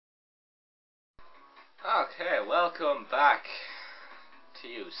Okay, welcome back to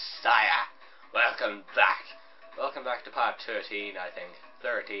you, sire. Welcome back. Welcome back to part 13, I think.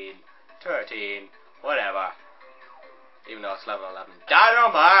 13, whatever. Even though it's level 11.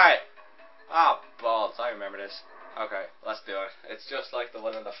 Dynamite! Ah, balls, I remember this. Okay, let's do it. It's just like the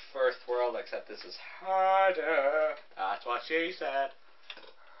one in the first world, except this is harder. That's what she said.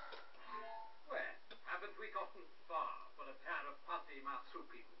 Well, haven't we gotten far for a pair of pussy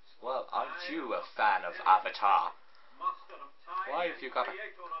marsupials? Well, aren't you a fan of Avatar? Master of time, Why have you got a...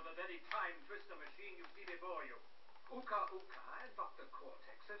 creator of the very time twister machine you see before you. Uka Uka and Dr.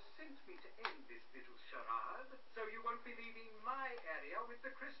 Cortex have sent me to end this little charade, so you won't be leaving my area with the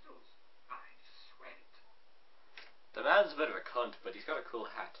crystals. I swear it. The man's a bit of a cunt, but he's got a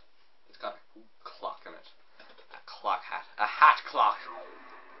cool hat. It's got a clock in it. A clock hat. A hat clock.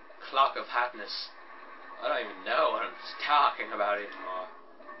 Clock of hatness. I don't even know what I'm talking about anymore.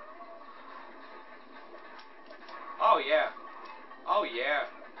 Oh yeah. Oh yeah.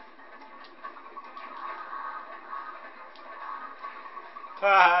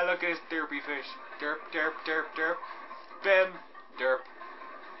 Ah, look at this derpy fish. Derp, derp, derp, derp. Bim. Derp.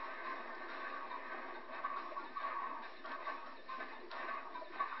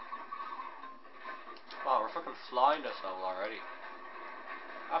 Wow, we're fucking flying this level already.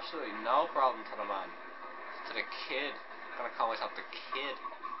 Absolutely no problem to the man. To the kid. I'm gonna call myself the kid.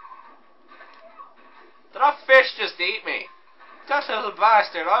 Did that fish just eat me? That little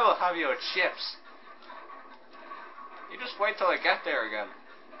bastard, I will have you at chips. You just wait till I get there again.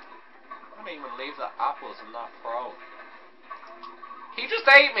 I don't even leave the apples in that pro. He just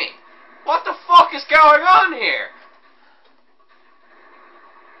ate me! What the fuck is going on here?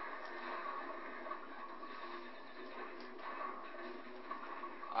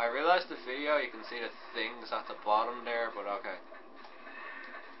 I realize the video, you can see the things at the bottom there, but okay.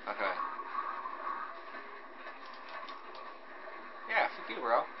 Okay. Yeah, fuck you,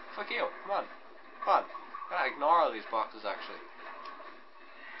 bro. Fuck you. Come on. Come on. I'm gonna ignore all these boxes, actually.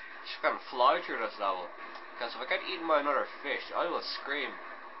 Just gonna fly through this level. Because if I get eaten by another fish, I will scream.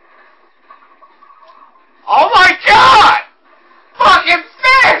 Oh my god! Fucking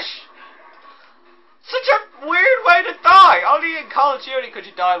fish! Such a weird way to die! Only in Call of Duty could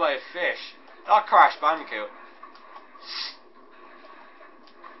you die by a fish. Not Crash Bandicoot.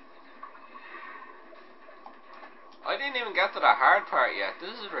 I didn't even get to the hard part yet.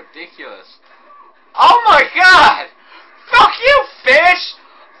 This is ridiculous. Oh my god! Fuck you, fish!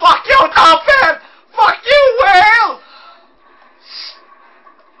 Fuck you, dolphin! Fuck you, whale!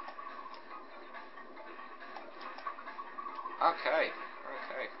 Okay.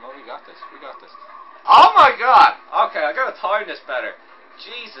 Okay, come on, we got this. We got this. Oh my god! Okay, I gotta time this better.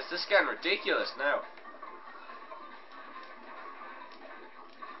 Jesus, this is getting ridiculous now.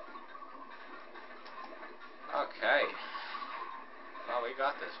 Okay. Oh, we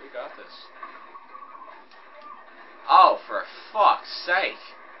got this. We got this. Oh, for fuck's sake.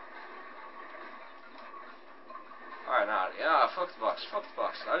 Alright, now, yeah, fuck the box. Fuck the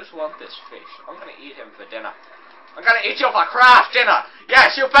box. I just want this fish. I'm gonna eat him for dinner. I'm gonna eat you for craft dinner!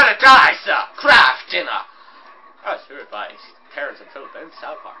 Yes, you better die, sir! Craft dinner! That's your advice. Parents and children in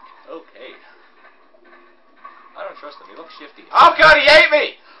South Park. Okay. I don't trust him. He looks shifty. Oh god, he ate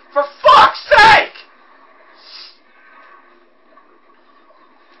me! For fuck's sake!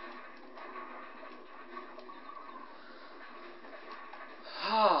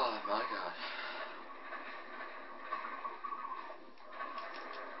 Oh my god.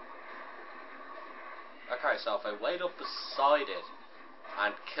 Okay, so if I wait up beside it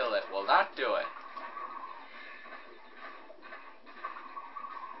and kill it, will that do it?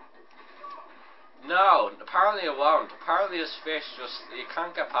 No, apparently it won't. Apparently this fish just, you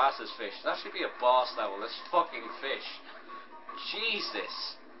can't get past this fish. That should be a boss level, this fucking fish.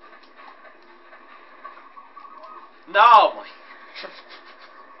 Jesus. No, my...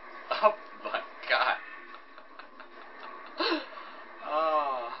 Oh my god.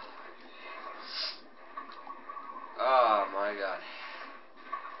 Oh. Oh my god.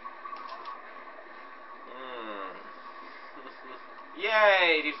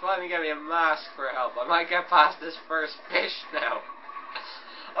 Yay! They finally gave me a mask for help. I might get past this first fish now.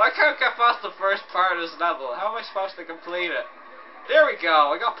 I can't get past the first part of this level. How am I supposed to complete it? There we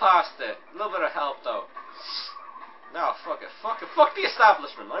go. I got past it. A little bit of help though. No, fuck it. Fuck it. Fuck the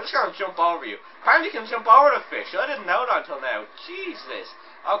establishment. I'm just gonna jump over you. Apparently you can jump over the fish. I didn't know that until now. Jesus.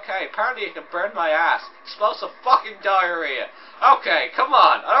 Okay, apparently you can burn my ass. Explosive fucking diarrhea. Okay, come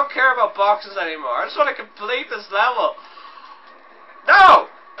on. I don't care about boxes anymore. I just want to complete this level.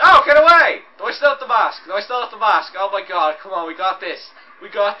 No! No, get away! Do I still have the mask? Do I still have the mask? Oh my god, come on, we got this. We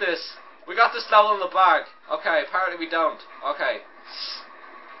got this. We got this level in the bag. Okay, apparently we don't. Okay.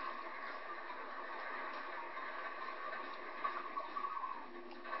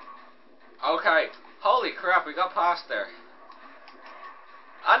 Okay. Holy crap, we got past there.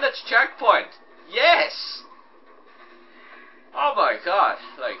 And it's checkpoint. Yes! Oh my god,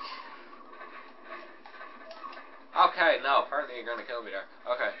 like... Okay, no, apparently you're gonna kill me there.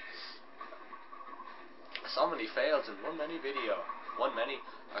 Okay. So many fails in one many video.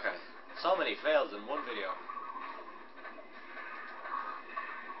 Okay. So many fails in one video.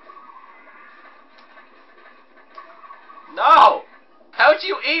 No! How'd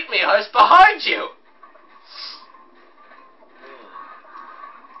you eat me? I was behind you!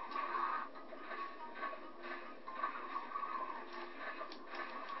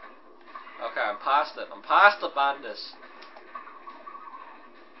 Okay, I'm past it. I'm past the bandits.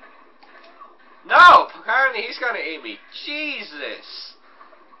 No! Apparently he's gonna eat me. Jesus!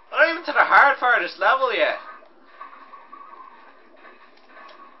 I'm not even to the hard part of this level yet.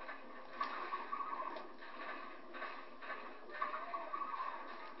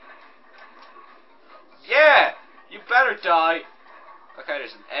 Yeah! You better die. Okay,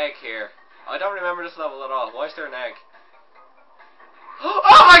 there's an egg here. I don't remember this level at all. Why is there an egg?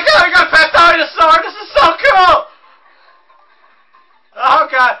 Oh my god, I got a pet dinosaur! This is so cool! Oh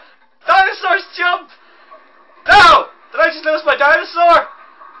god! Dinosaurs jump! No! Did I just lose my dinosaur?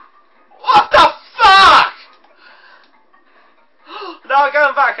 What the fuck? No, I got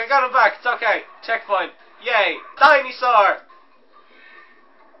him back, It's okay. Checkpoint. Yay! Dinosaur!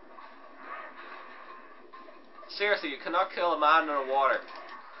 Seriously, you cannot kill a man in the water.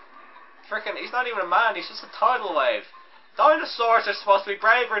 Frickin', he's not even a man, he's just a tidal wave. Dinosaurs are supposed to be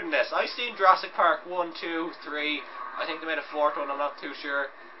braver than this. I've seen Jurassic Park 1, 2, 3. I think they made a 4th one, I'm not too sure.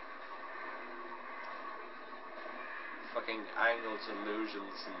 Fucking angles,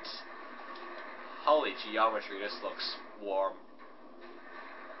 illusions, and... Holy geometry, this looks warm.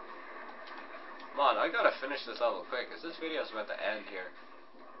 Come on, I gotta finish this level quick, because this video's about to end here.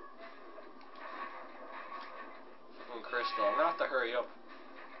 Fucking crystal, I'm gonna have to hurry up.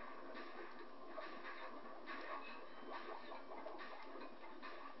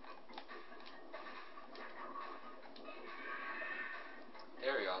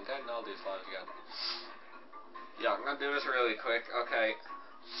 There we go, I'm getting all these lives again. Yeah, I'm gonna do this really quick, okay.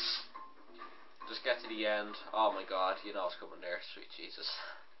 Just get to the end. Oh my god, you know what's coming there, sweet Jesus.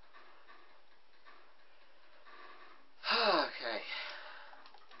 Okay.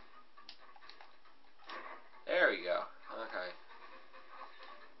 There we go, okay.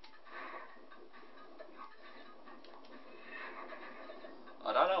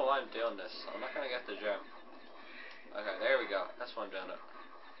 I don't know why I'm doing this, I'm not gonna get the gem. Okay, there we go, that's why I'm doing it.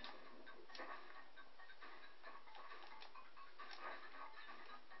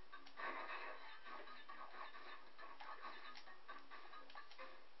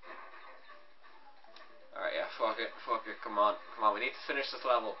 Fuck it, come on, we need to finish this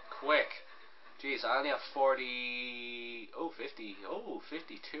level, quick. Jeez, I only have 52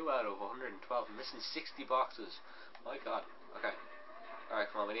 out of 112, I'm missing 60 boxes, my god, okay. Alright,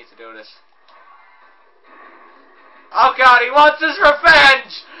 come on, we need to do this. Oh god, he wants his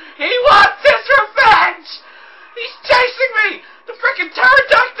revenge! He wants his revenge! He's chasing me! The frickin'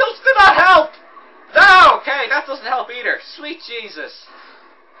 pterodactyls do not help! No, okay, that doesn't help either, sweet Jesus.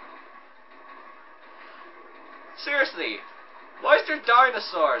 Seriously, why is there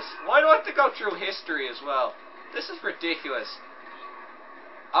dinosaurs? Why do I have to go through history as well? This is ridiculous.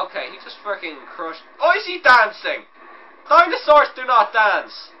 Okay, he just freaking crushed... Oh, is he dancing? Dinosaurs do not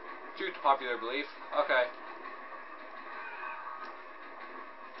dance! Due to popular belief. Okay.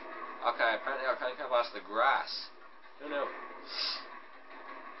 Okay, apparently I can't get past the grass. Who knew?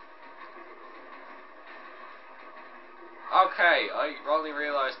 Okay, I only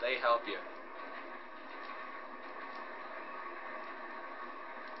realised they help you.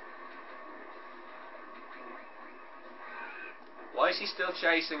 Why is he still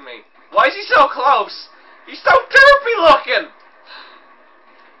chasing me? Why is he so close? He's so derpy looking!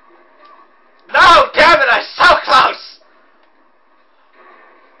 No, damn it, I'm so close!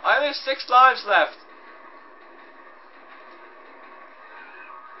 I only have 6 lives left.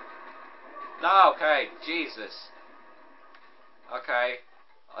 No, okay, Jesus. Okay,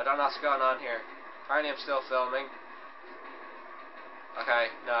 I don't know what's going on here. Apparently I'm still filming. Okay,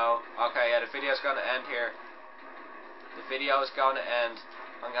 no. Okay, yeah, the video's gonna end here. The video is going to end.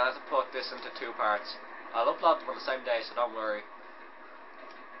 I'm going to have to put this into 2 parts. I'll upload them on the same day, so don't worry.